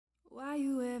why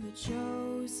you ever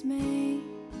chose me.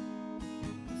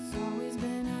 It's always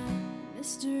been a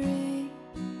mystery.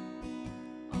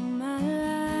 All my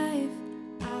life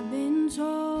I've been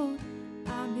told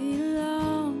I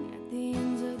belong at the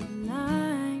ends of the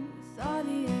line. With all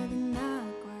the other not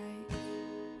quite,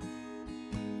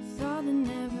 with all the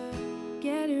never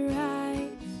get it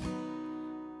right.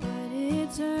 But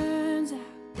it turns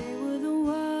out they were the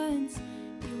ones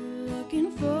you were looking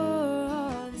for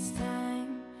all this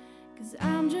time. 'Cause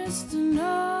I'm just a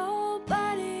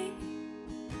nobody,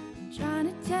 trying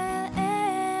to tell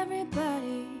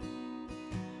everybody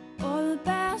all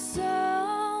about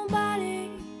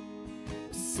somebody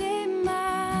who saved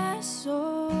my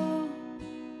soul.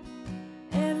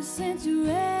 Ever since you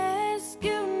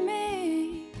rescued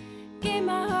me, gave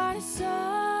my heart a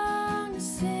song to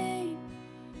sing,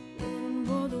 living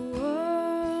for the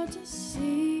world to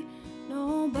see,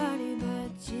 nobody but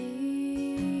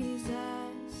Jesus.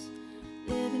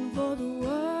 Living for the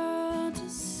world to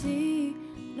see,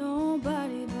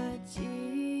 nobody but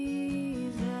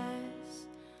Jesus.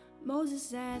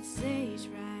 Moses had stage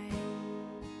fright,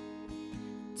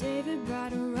 David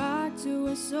brought a rock to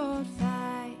a sword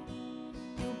fight.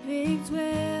 You picked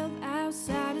 12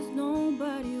 outsiders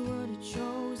nobody would have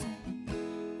chosen.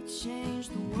 It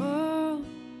changed the world.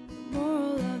 The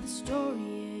moral of the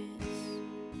story is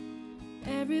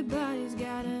everybody's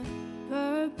got a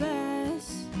purpose.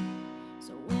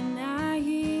 So when I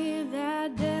hear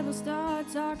that devil start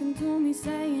talking to me,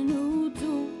 saying, who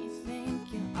do you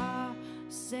think you are?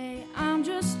 Say, I'm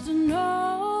just a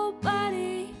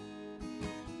nobody,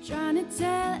 trying to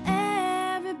tell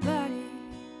everybody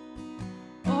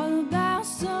all about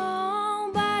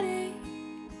somebody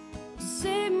who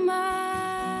saved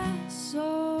my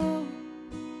soul.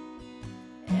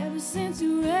 Ever since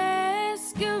you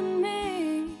rescued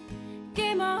me,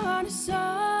 gave my heart a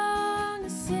song to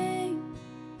sing,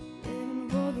 living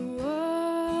for the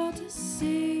world to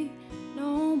see,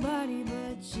 nobody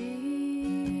but Jesus.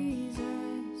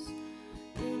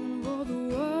 Living for the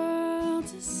world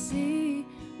to see,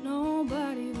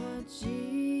 nobody but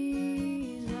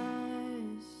Jesus.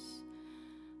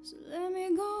 So let me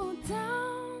go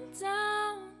down, down,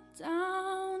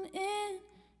 down in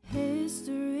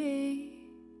history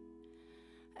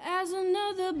as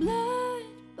another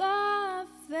blood-bought,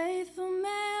 faithful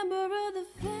member of the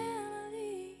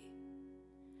family.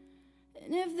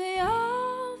 And if they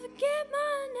all forget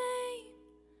my name,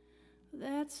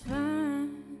 that's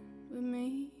fine with me.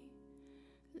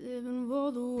 Living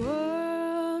for the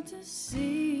world to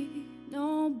see,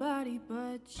 nobody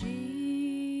but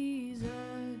Jesus.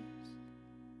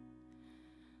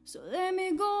 So let me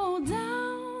go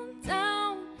down,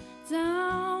 down,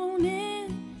 down in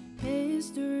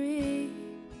history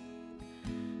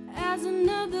as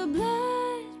another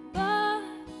blood-bought,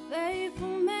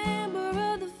 faithful member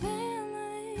of the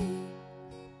family.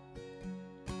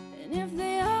 And if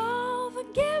they all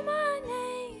forget my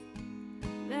name,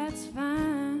 that's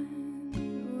fine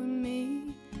with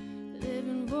me.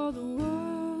 Living for the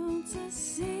world to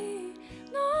see,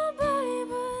 nobody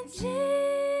but Jesus.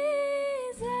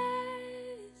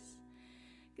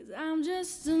 'Cause I'm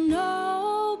just a